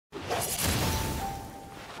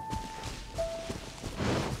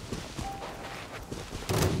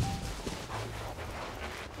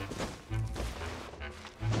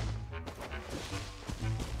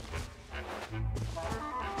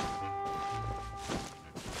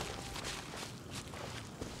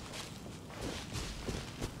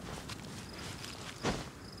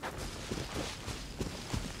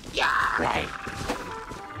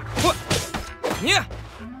Yeah.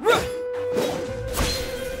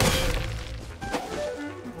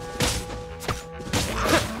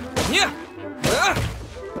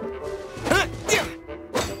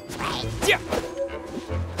 Yeah.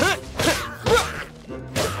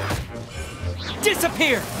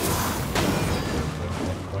 Disappear.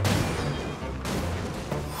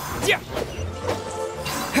 Yeah.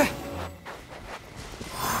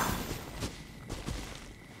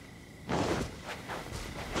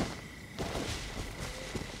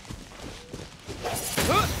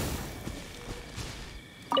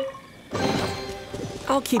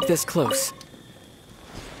 I'll keep this close.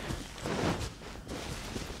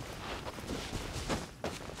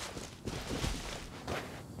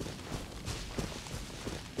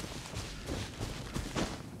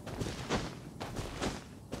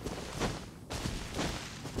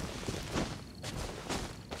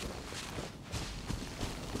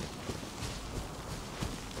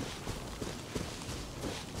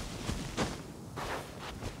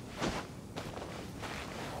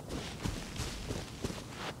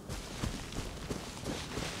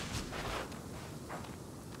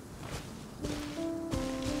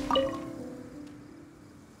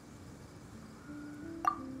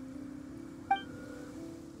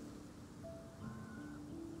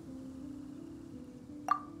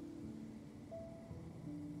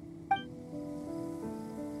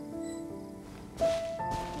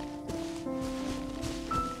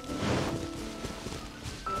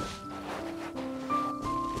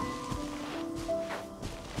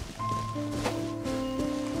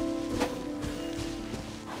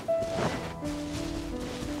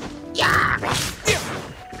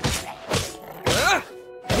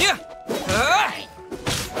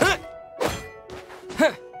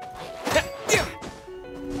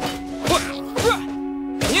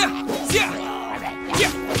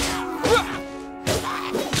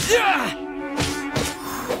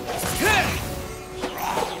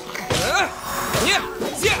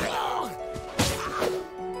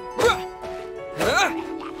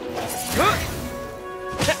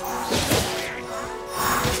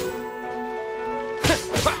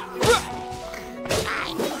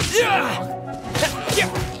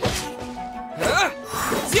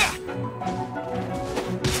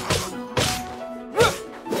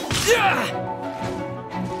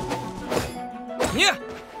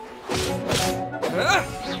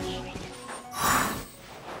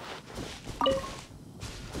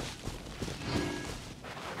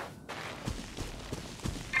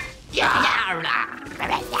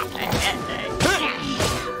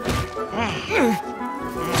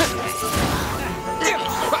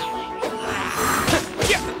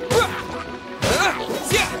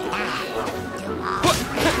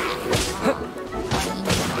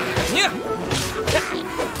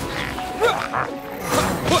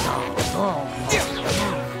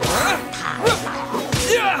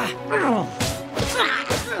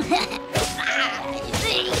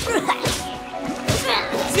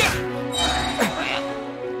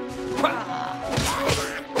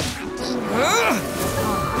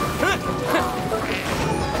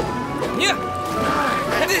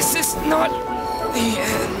 This is not the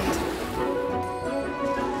end.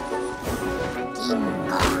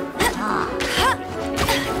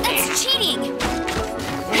 That's cheating!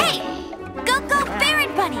 Hey! Go,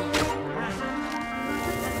 Baron Bunny!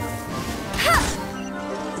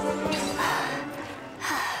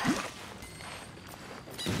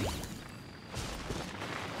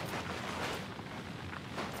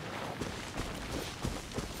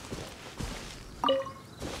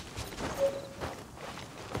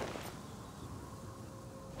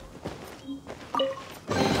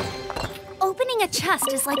 Opening a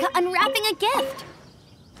chest is like unwrapping a gift.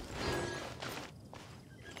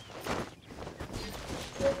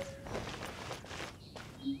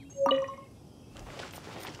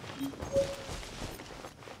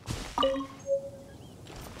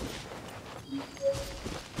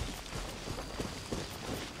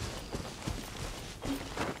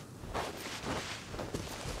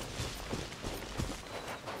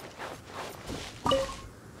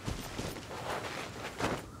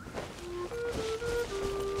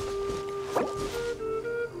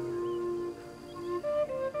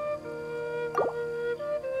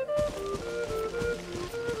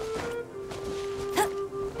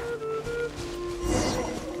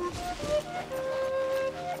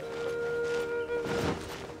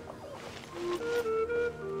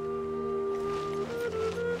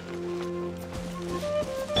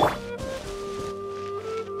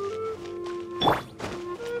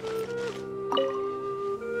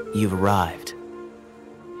 You've arrived.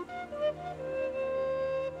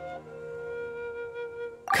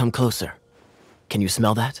 Come closer. Can you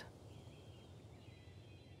smell that?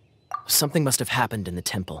 Something must have happened in the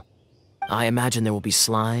temple. I imagine there will be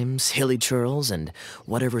slimes, hilly churls, and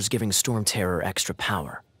whatever's giving Storm Terror extra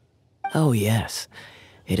power. Oh yes,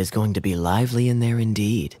 it is going to be lively in there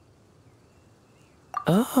indeed.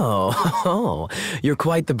 Oh, you're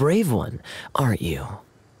quite the brave one, aren't you?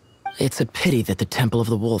 It's a pity that the Temple of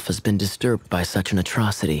the Wolf has been disturbed by such an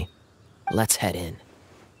atrocity. Let's head in.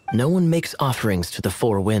 No one makes offerings to the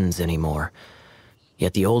Four Winds anymore,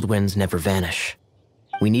 yet the old winds never vanish.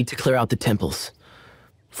 We need to clear out the temples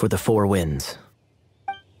for the Four Winds.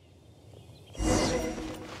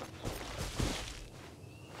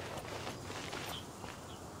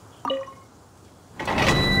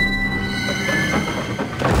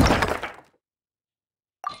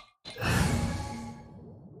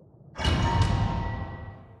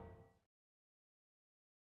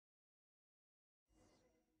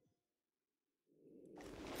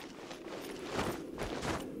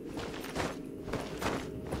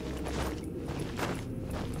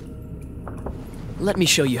 Let me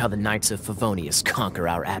show you how the Knights of Favonius conquer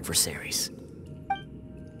our adversaries.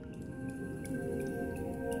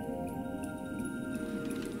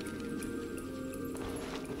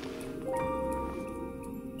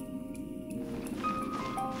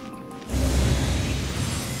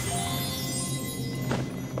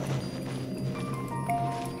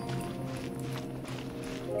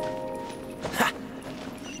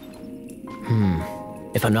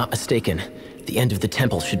 If I'm not mistaken, the end of the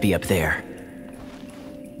temple should be up there.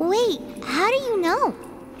 Wait, how do you know?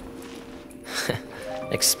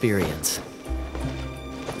 Experience.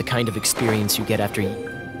 The kind of experience you get after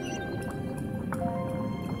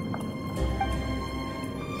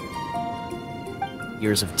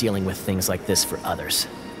years of dealing with things like this for others.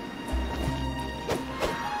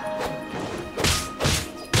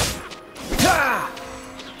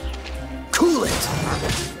 Cool it!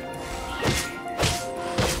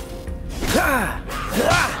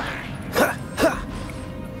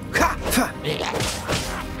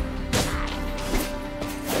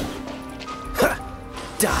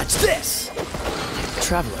 Dodge this!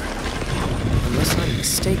 Traveler, unless I'm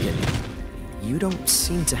mistaken, you don't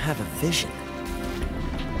seem to have a vision.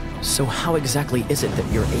 So how exactly is it that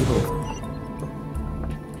you're able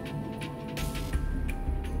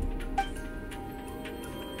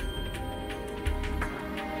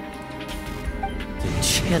to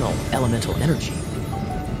channel elemental energy?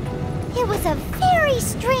 It was a very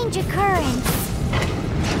strange occurrence.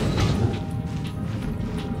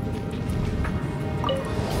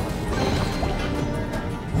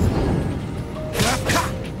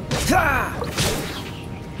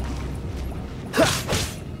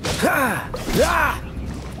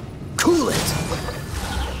 Cool it!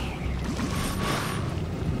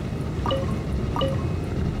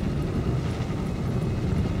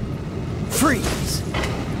 Freeze!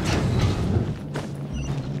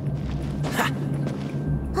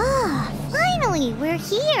 Ah, finally, we're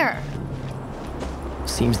here.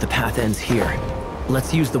 Seems the path ends here.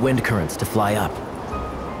 Let's use the wind currents to fly up.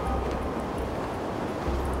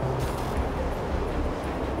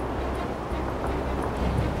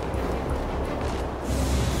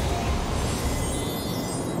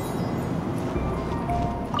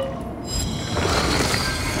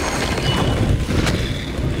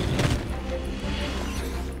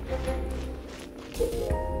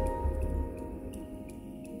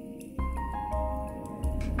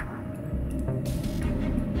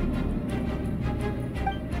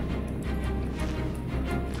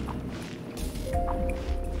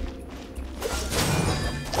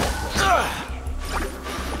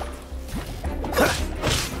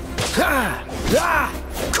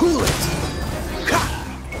 Cool it!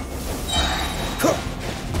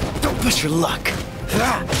 Don't push your luck.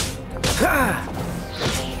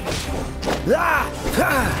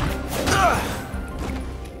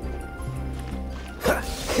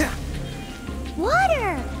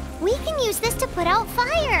 Water! We can use this to put out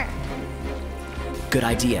fire. Good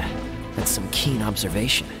idea. That's some keen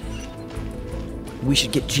observation. We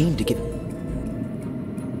should get Jean to give you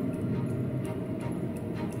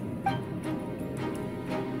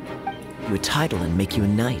a title and make you a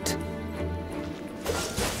knight.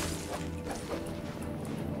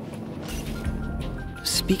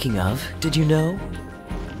 Speaking of, did you know?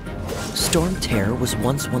 Storm Terror was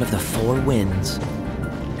once one of the Four Winds.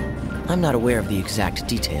 I'm not aware of the exact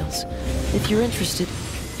details. If you're interested,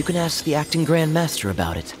 you can ask the acting Grand Master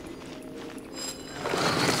about it.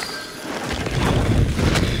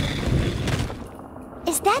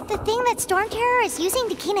 Is that the thing that Storm Terror is using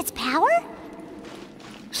to gain its power?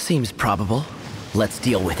 Seems probable. Let's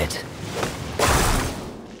deal with it.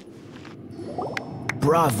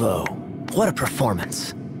 Bravo! What a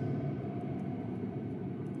performance.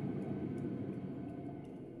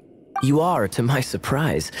 You are, to my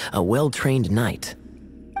surprise, a well-trained knight.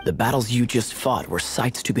 The battles you just fought were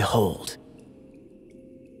sights to behold.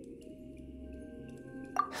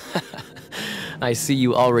 I see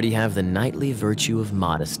you already have the knightly virtue of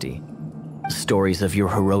modesty. Stories of your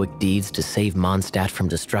heroic deeds to save Mondstadt from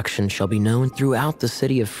destruction shall be known throughout the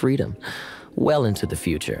City of Freedom, well into the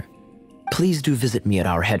future. Please do visit me at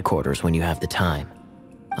our headquarters when you have the time.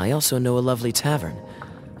 I also know a lovely tavern,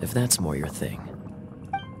 if that's more your thing.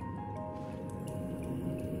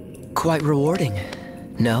 Quite rewarding,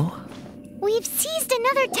 no? We've seized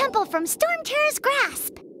another temple from Stormterror's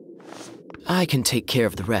grasp. I can take care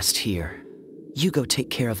of the rest here. You go take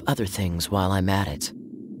care of other things while I'm at it.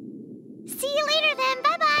 See you later then,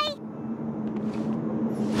 bye-bye!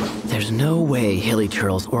 There's no way Hilly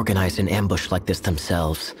Churls organized an ambush like this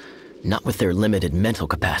themselves. Not with their limited mental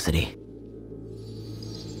capacity.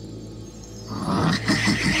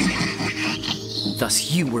 Thus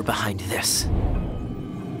you were behind this.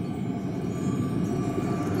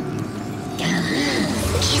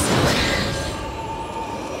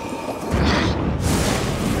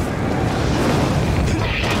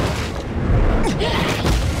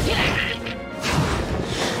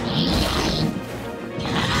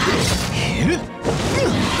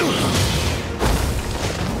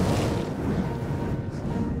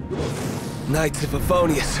 Knights of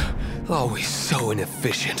Favonius, always so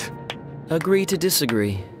inefficient. Agree to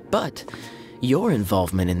disagree, but your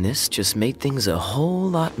involvement in this just made things a whole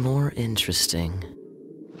lot more interesting.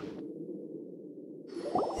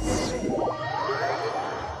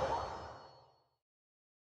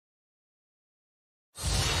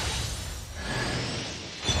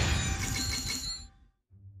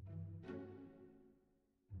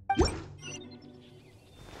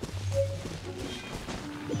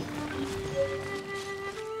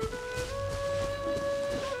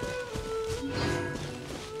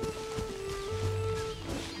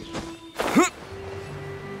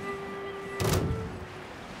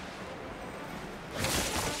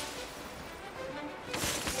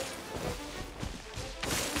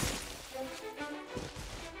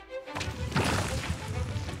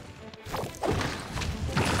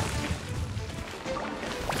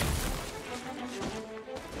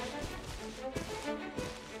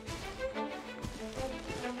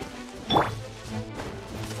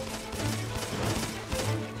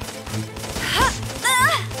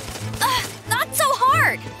 Not so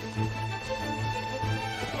hard!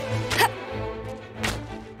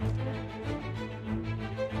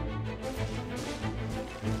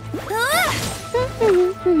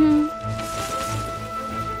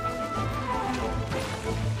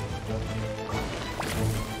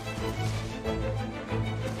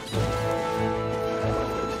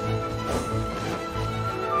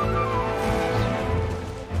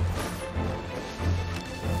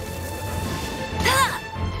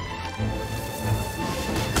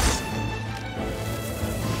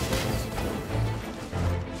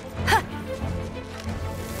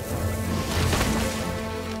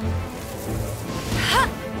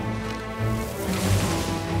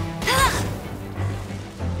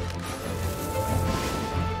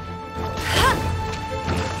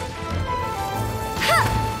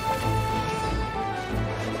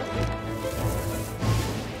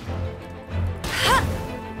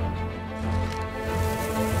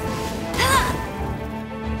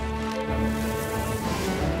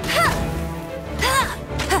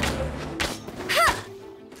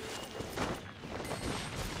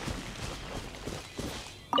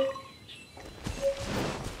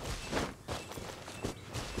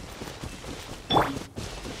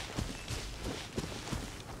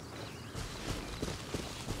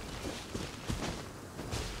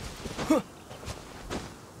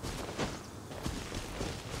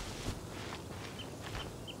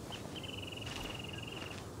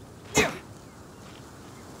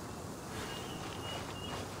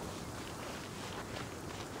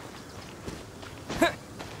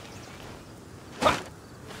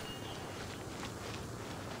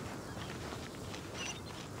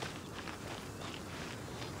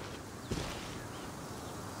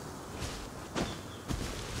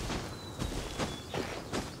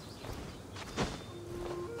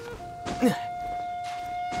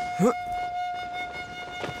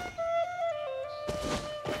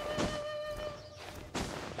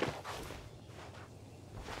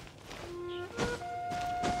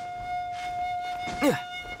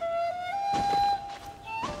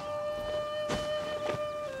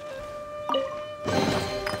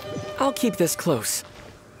 I'll keep this close.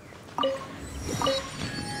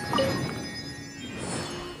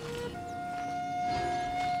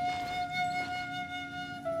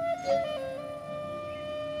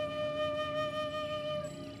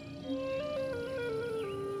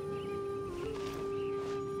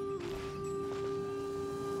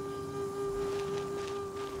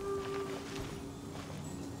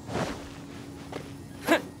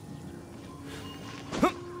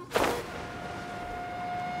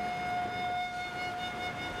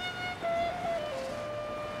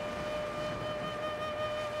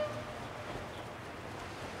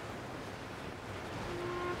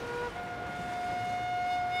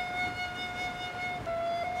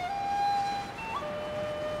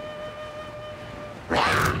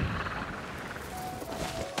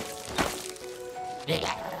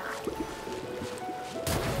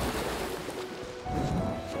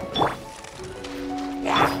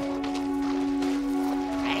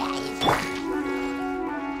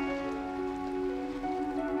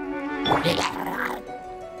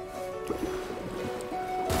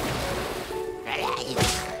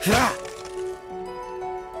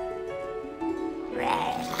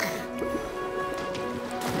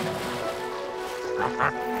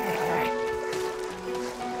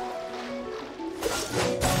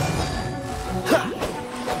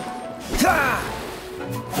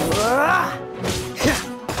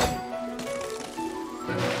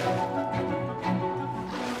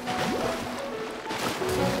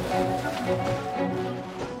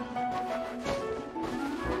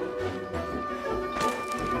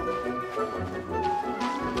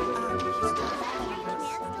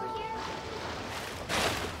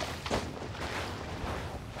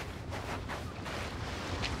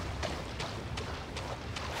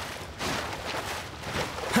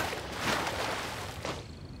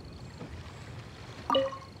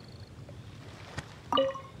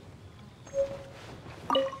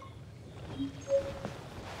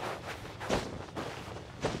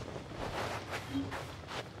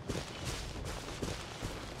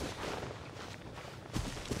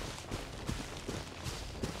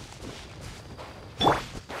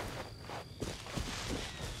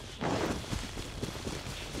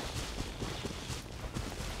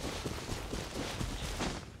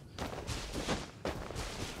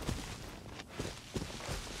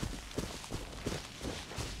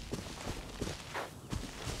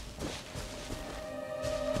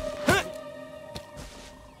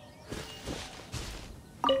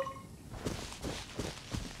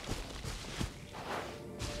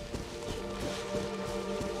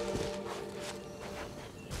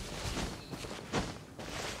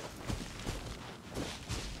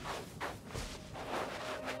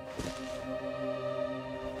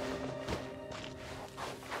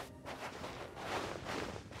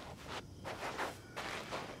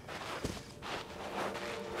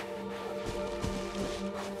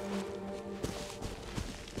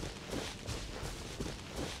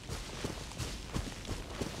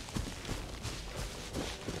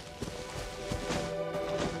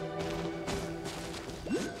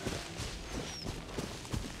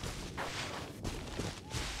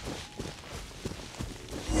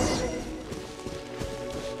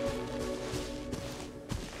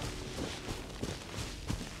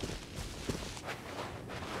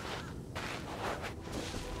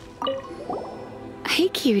 Hey,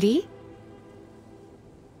 cutie.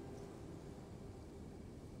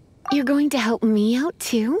 You're going to help me out,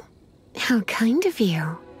 too? How kind of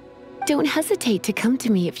you. Don't hesitate to come to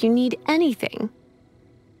me if you need anything.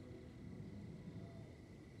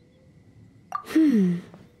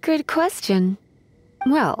 Good question.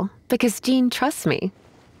 Well, because Jean trusts me.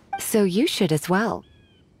 So you should as well.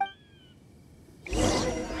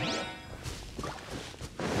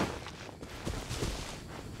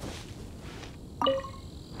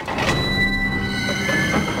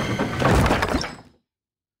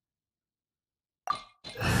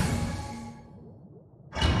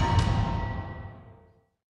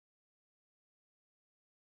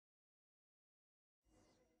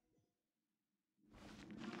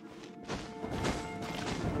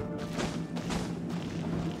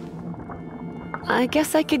 I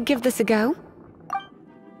guess I could give this a go.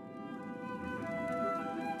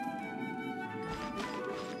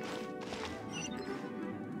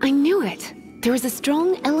 I knew it! There is a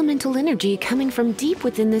strong elemental energy coming from deep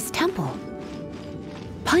within this temple.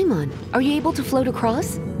 Paimon, are you able to float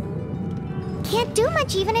across? Can't do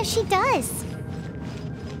much even if she does.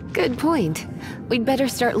 Good point. We'd better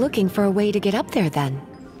start looking for a way to get up there then.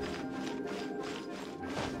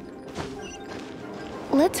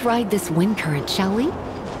 Let's ride this wind current, shall we?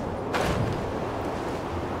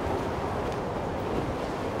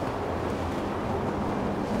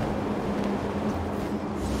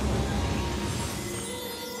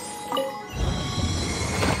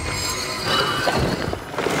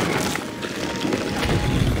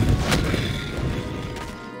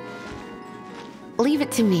 Leave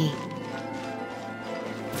it to me.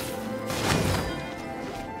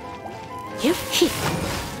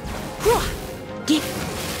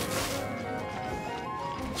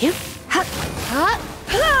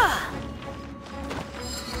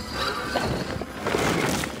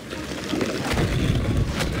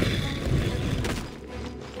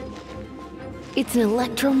 It's an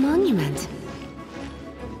electro monument.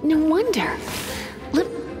 No wonder. Let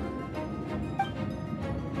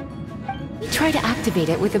me try to activate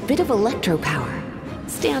it with a bit of electro power.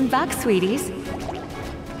 Stand back, sweeties.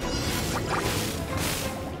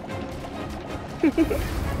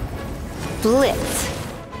 Blitz.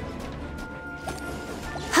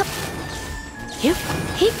 Hup. Yep.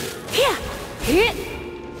 Hit. Yeah. Hit.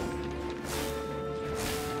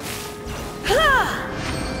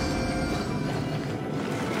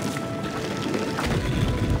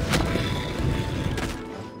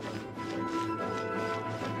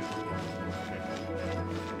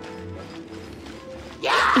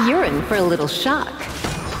 You're in for a little shock.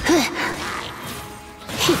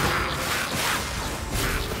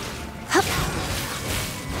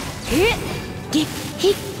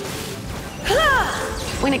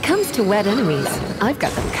 When it comes to wet enemies, I've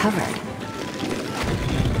got them covered.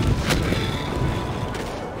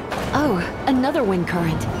 Oh, another wind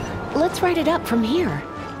current. Let's ride it up from here.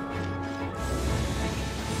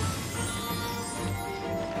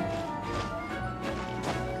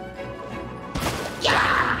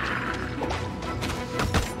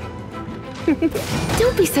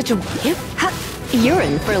 Don't be such a... You're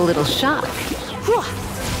in for a little shock.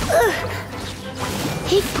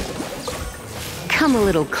 Come a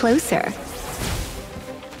little closer.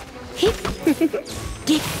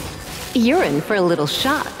 You're in for a little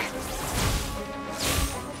shock.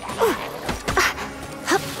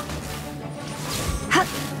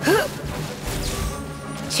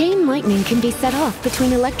 Chain lightning can be set off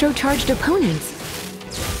between electro-charged opponents.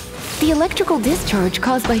 The electrical discharge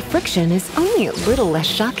caused by friction is only a little less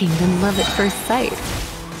shocking than love at first sight.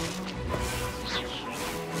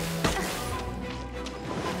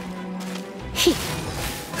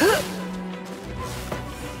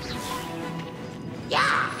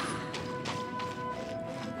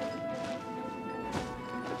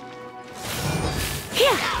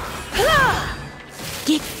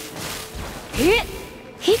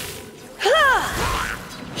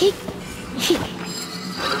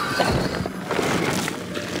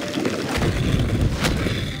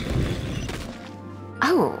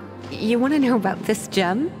 Oh, you want to know about this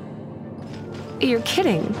gem? You're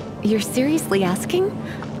kidding. You're seriously asking?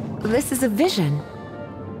 This is a vision.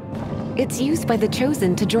 It's used by the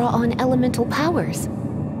Chosen to draw on elemental powers.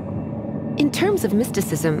 In terms of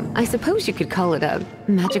mysticism, I suppose you could call it a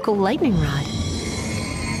magical lightning rod.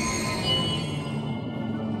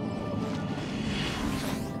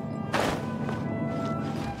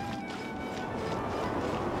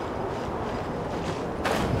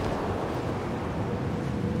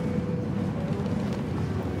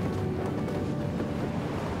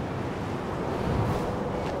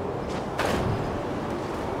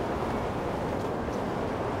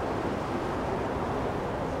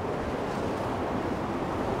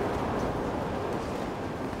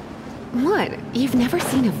 What? You've never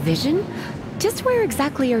seen a vision? Just where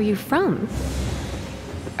exactly are you from?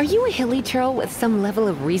 Are you a hilly churl with some level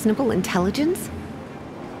of reasonable intelligence?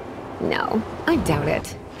 No, I doubt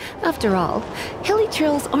it. After all, hilly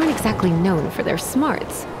churls aren't exactly known for their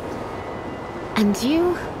smarts. And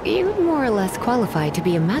you'd more or less qualify to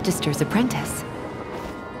be a magister's apprentice.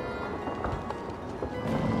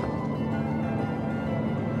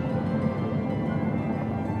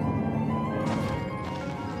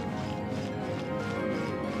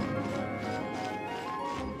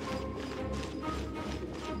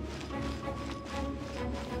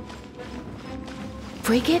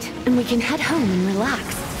 Break it, and we can head home and relax.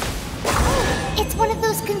 It's one of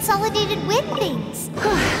those consolidated wind things.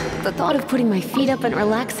 The thought of putting my feet up and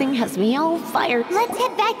relaxing has me all fired. Let's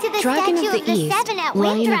head back to the Dragon statue of the East, Seven at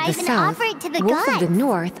Lion Wind of the Drive and South, offer it to the Wolf gods. of the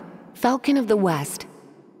North, Falcon of the West.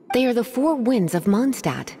 They are the four winds of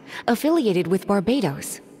Mondstadt, affiliated with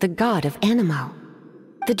Barbados, the god of Anemo.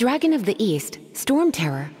 The Dragon of the East, Storm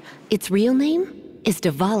Terror, its real name is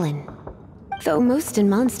Dvalin. Though most in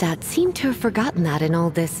Mondstadt seem to have forgotten that in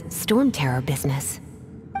all this Storm Terror business.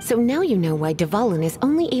 So now you know why Dvalin is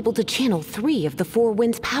only able to channel 3 of the 4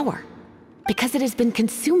 winds' power. Because it has been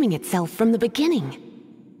consuming itself from the beginning.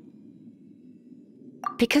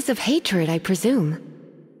 Because of hatred, I presume.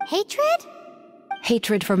 Hatred?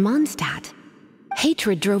 Hatred for Mondstadt.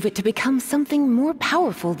 Hatred drove it to become something more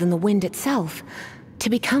powerful than the wind itself. To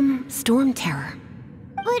become Storm Terror.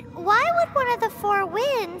 But why would one of the 4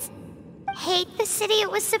 winds hate the city it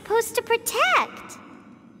was supposed to protect?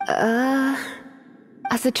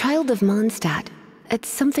 As a child of Mondstadt, it's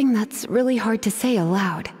something that's really hard to say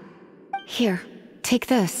aloud. Here, take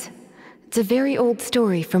this. It's a very old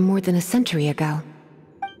story from more than a century ago.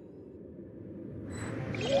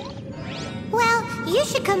 Well, you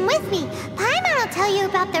should come with me. Paimon will tell you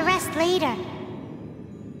about the rest later.